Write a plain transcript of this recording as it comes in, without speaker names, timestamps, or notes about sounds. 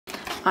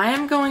I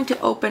am going to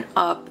open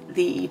up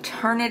the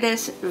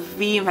Eternatus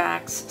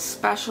Vmax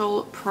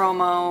special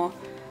promo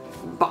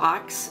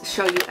box,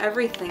 show you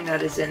everything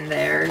that is in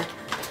there,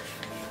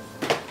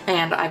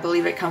 and I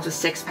believe it comes with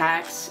 6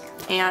 packs,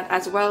 and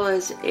as well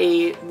as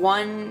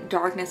one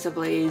Darkness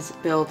Ablaze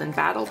build and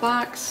battle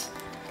box,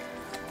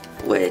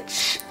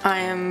 which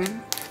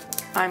I'm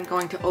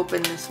going to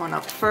open this one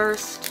up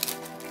first,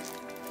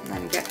 and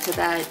then get to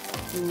that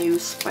new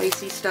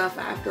spicy stuff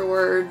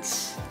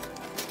afterwards.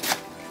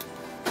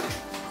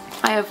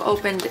 I have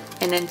opened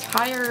an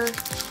entire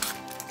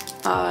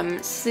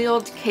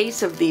sealed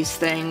case of these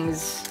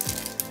things.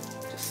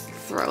 Just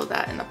throw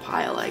that in the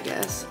pile, I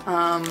guess.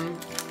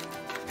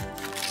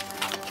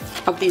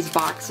 Of these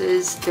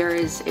boxes, there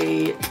is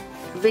a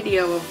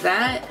video of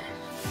that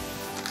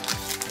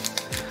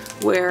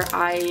where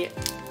I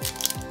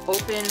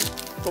open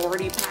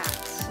 40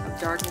 packs of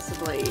Darkness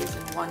Ablaze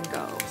in one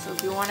go. So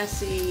if you want to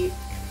see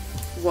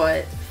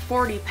what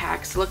 40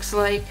 packs looks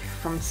like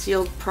from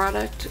sealed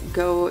product,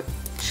 go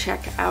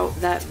check out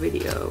that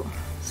video.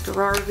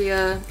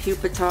 Staravia,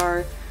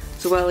 Pupitar,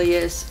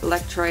 Zoelius,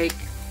 Electrike,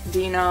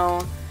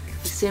 Dino,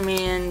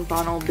 Simeon,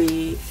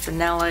 Bunnelby,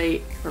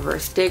 Vanillite,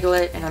 Reverse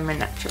Diglett, and a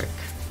Manectric.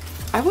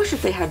 I wish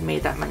if they had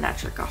made that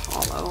Manectric a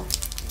holo.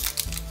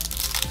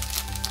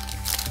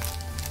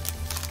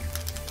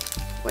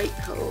 White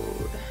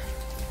code.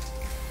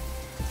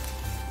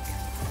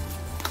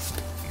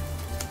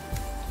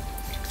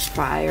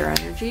 Fire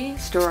Energy,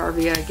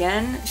 Staravia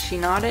again,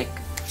 Shiinotic,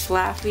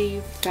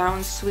 Flaffy,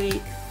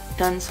 Bounsweet,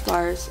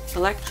 Dunsparce,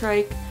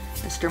 Electrike,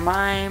 Mr.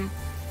 Mime,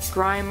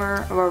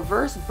 Grimer, a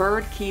Reverse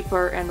Bird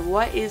Keeper, and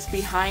what is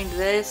behind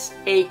this?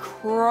 A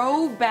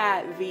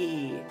Crobat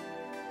V.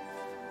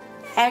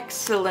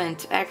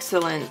 Excellent,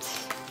 excellent.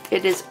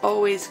 It is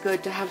always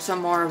good to have some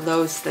more of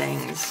those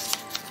things.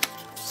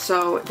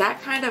 So that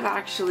kind of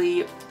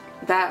actually,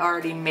 that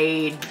already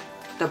made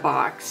the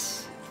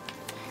box.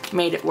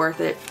 Made it worth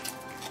it.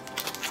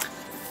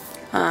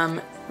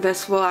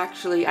 This will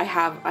actually, I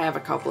have a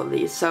couple of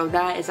these, so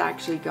that is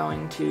actually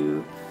going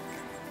to,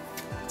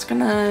 it's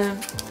gonna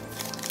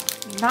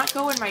not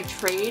go in my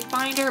trade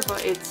binder,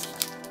 but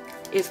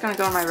it's gonna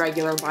go in my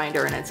regular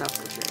binder, and it's up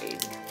for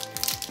trade.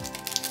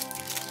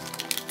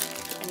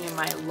 Any of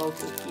my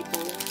local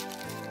people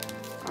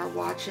are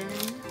watching.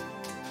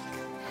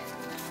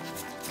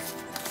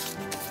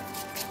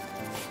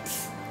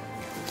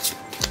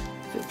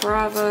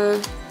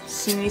 Vibrava,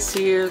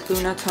 Simisear,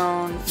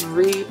 Lunatone,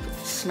 Mareep,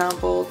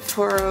 Snubbull,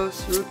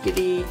 Tauros,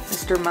 Rookidee,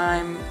 Mr.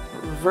 Mime,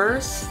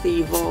 Reverse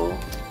Thievul,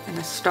 and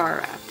a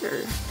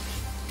Staraptor.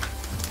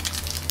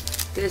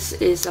 This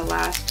is the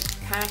last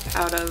pack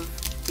out of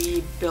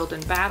the Build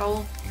and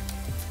Battle.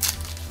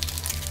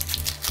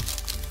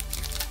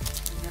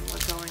 And then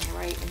we're going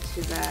right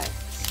into that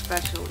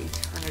special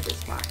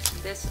Eternatus box.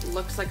 And this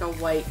looks like a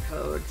white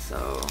code, so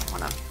I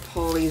want to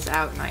pull these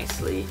out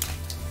nicely.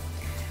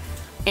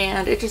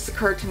 And it just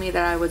occurred to me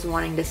that I was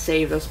wanting to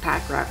save those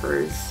pack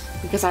wrappers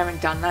because I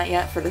haven't done that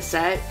yet for the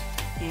set,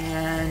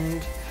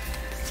 and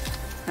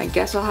I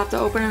guess I'll have to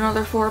open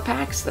another 4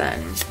 packs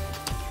then.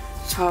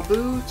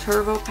 Taboo,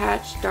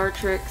 Turbopatch,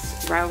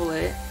 Dartrix,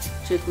 Rowlet,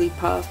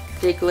 Jigglypuff,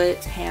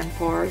 Diglett,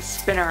 Handpour,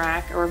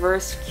 Spinarak, a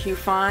Reverse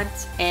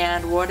Cufant,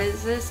 and what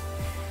is this?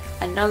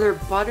 Another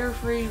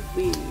Butterfree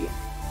V.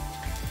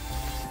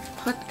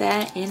 Put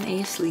that in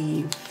a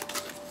sleeve.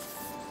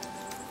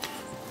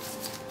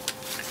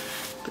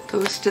 Put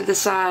those to the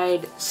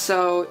side.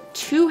 So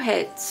 2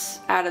 hits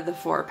out of the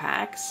 4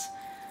 packs.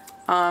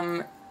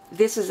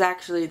 This is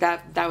actually,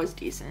 that was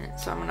decent.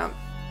 So I'm gonna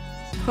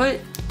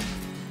put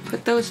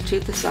those to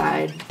the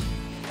side,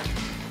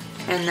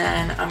 and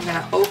then I'm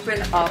gonna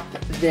open up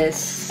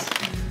this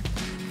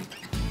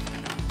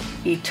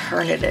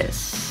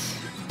Eternatus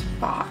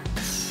box.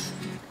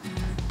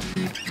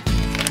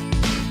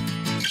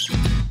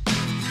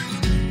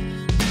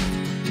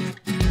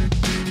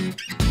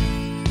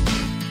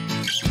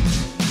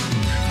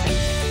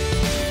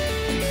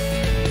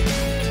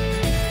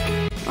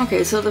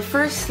 Okay, so the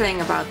first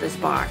thing about this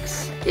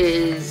box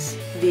is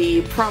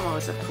the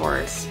promos, of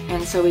course,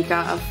 and so we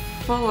got a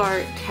full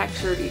art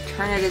textured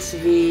Eternatus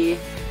V,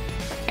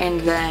 and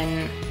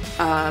then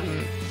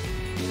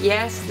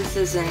yes, this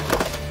is an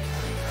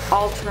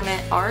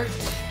alternate art,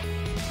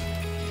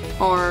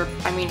 or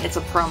I mean it's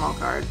a promo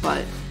card,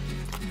 but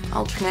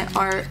alternate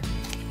art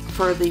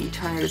for the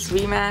Eternatus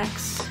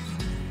Vmax.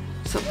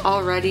 So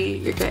already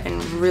you're getting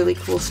really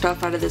cool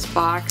stuff out of this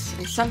box.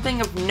 And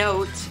something of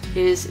note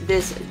is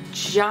this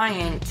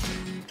giant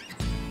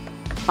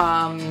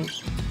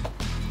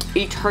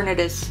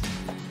Eternatus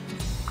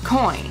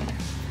coin.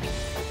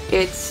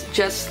 It's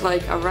just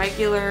like a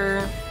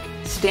regular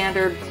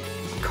standard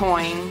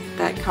coin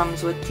that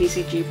comes with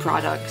TCG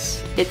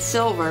products. It's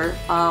silver,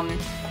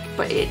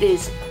 but it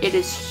is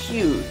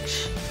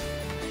huge.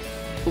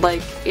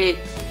 Like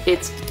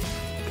it's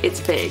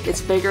big.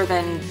 It's bigger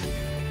than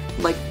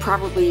like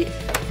probably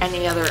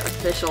any other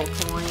official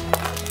coin.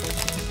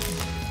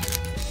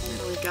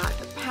 And we got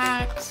the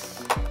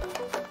packs.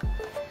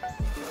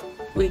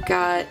 We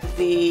got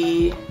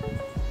the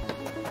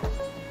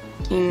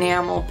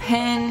enamel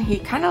pin. He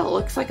kind of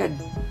looks like a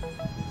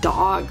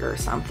dog or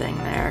something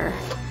there.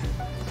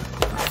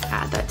 Let's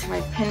add that to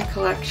my pin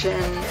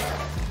collection.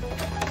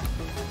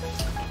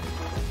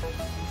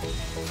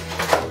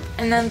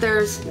 And then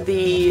there's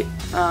the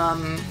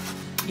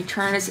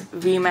Eternatus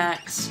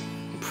Vmax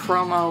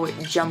promo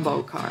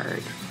jumbo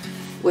card,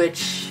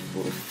 which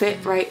will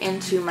fit right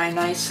into my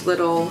nice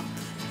little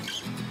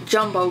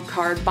jumbo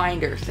card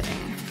binder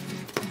thing.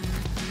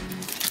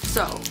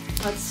 So,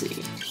 let's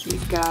see.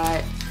 We've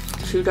got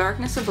 2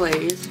 Darkness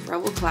Ablaze,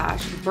 Rebel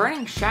Clash,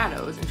 Burning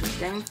Shadows,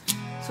 interesting,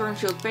 Sword and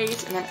Shield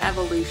base, and then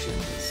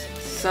Evolutions.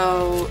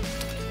 So,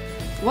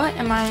 what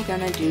am I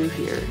gonna do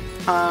here?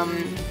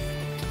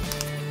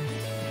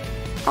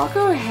 I'll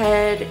go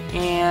ahead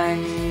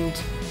and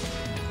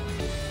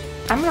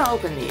I'm gonna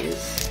open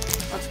these.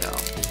 Let's go.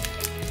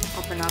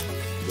 Open up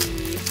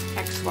the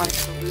XY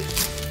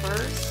Solutions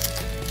first.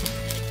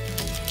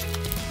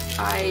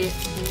 I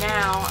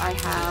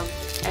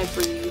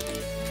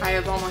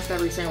have almost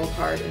every single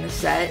card in the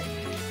set.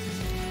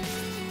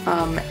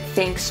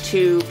 Thanks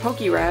to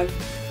PokeRev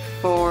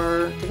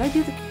for, did I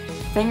do the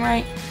thing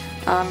right?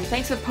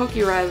 Thanks to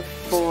PokeRev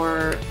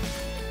for,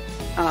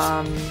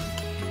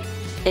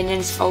 in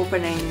its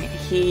opening,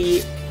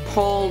 he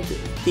pulled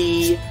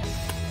the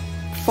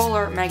Full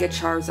Art Mega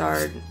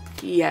Charizard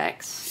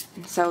EX.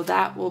 So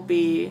that will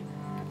be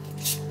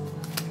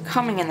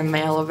coming in the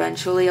mail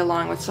eventually,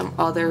 along with some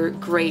other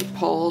great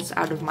pulls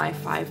out of my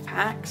 5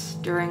 packs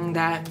during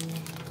that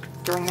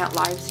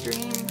live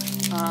stream.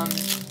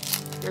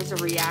 There's a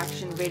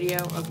reaction video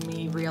of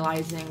me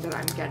realizing that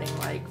I'm getting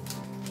like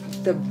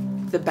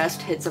the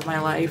best hits of my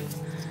life.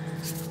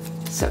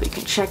 So you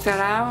can check that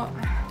out.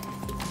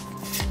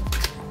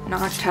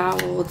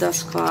 Noctowl,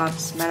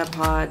 Dusclops,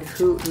 Metapod,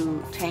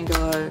 Hoot-Hoot,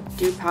 Tangela,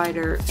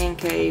 Dewpider,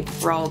 Inkay,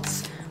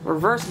 Ralts,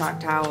 Reverse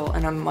Noctowl,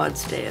 and a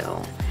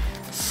Mudsdale.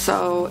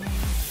 So,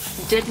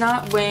 did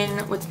not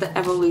win with the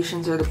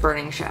Evolutions or the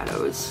Burning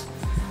Shadows.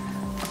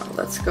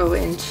 Let's go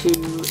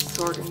into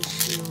Sword and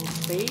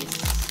Shield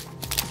base.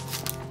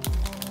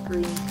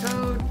 Green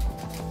code.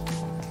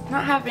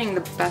 Not having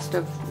the best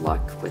of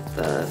luck with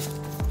the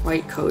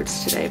white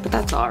codes today, but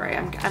that's alright.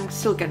 I'm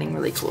still getting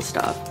really cool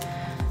stuff.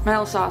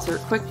 Metal Saucer,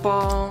 Quick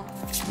Ball,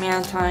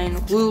 Mantine,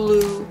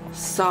 Wooloo,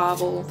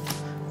 Sobble,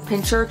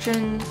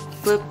 Pincurchin,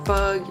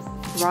 Blipbug,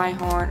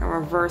 Rhyhorn, a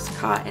Reverse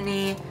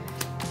Cottony,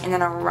 and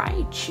then a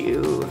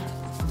Raichu.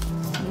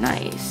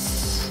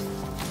 Nice.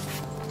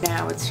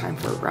 Now it's time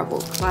for Rebel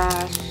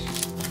Clash.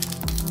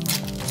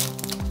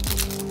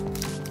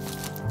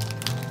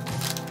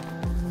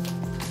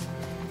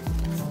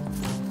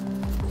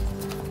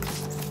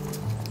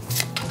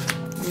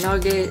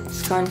 Nugget,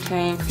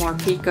 Skuntank,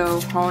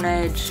 Morpeko,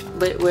 Honedge,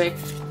 Litwick,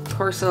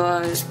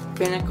 Corsola,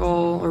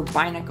 Binacle or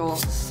Binacle,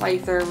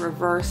 Scyther,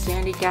 Reverse,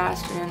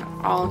 Sandygast, and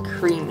all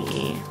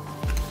creamy.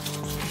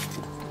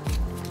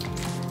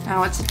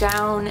 Now it's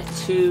down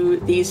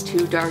to these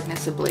 2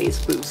 Darkness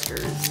Ablaze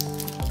boosters.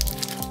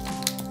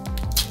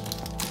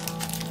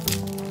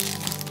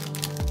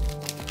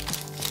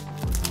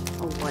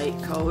 A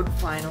white code,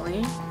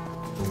 finally.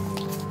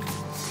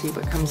 Let's see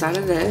what comes out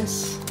of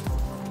this.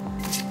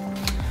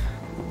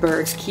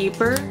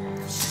 Birdkeeper,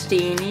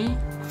 Steenie,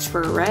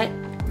 Ferret,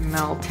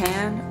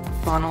 Meltan,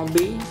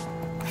 Funnelby,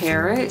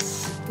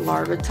 Parrots,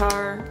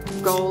 Larvitar,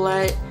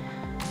 Golett,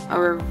 a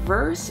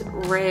reverse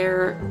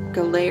rare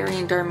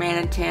Galarian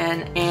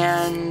Darmanitan,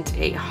 and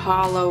a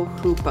hollow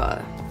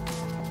Hoopa.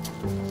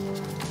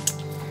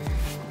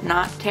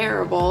 Not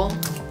terrible,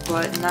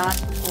 but not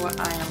what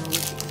I am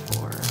looking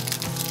for.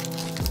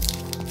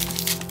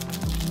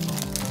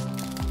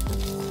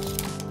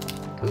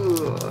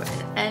 Ooh,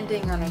 an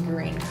ending on a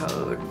green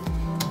code.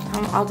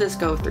 I'll just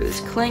go through this.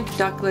 Clink,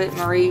 Ducklet,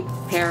 Mareep,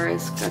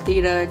 Paris,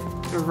 Gothita,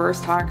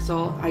 Reverse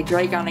Toxel,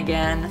 Hydreigon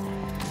again,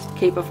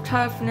 Cape of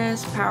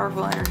Toughness,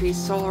 Powerful Energy,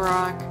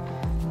 Solrock.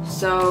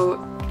 So,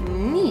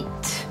 neat.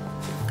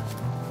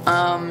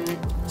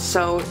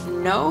 So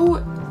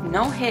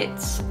no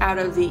hits out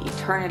of the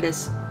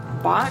Eternatus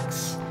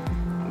box,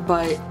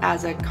 but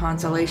as a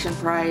consolation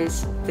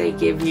prize, they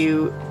give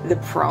you the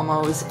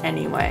promos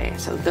anyway.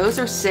 So those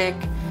are sick.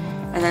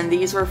 And then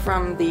these were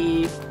from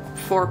the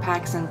 4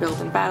 packs and build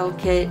and battle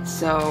kit,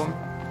 so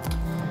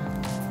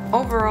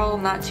overall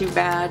not too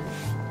bad.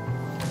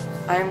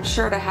 I'm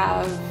sure to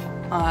have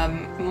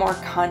more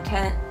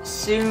content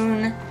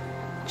soon.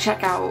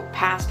 Check out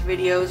past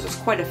videos, there's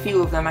quite a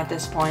few of them at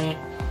this point.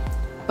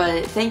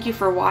 But thank you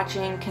for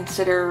watching.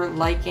 Consider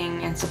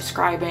liking and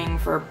subscribing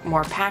for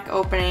more pack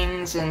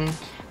openings and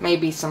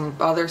maybe some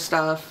other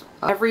stuff.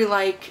 Every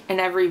like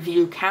and every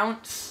view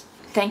counts.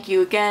 Thank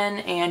you again,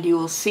 and you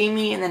will see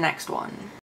me in the next one.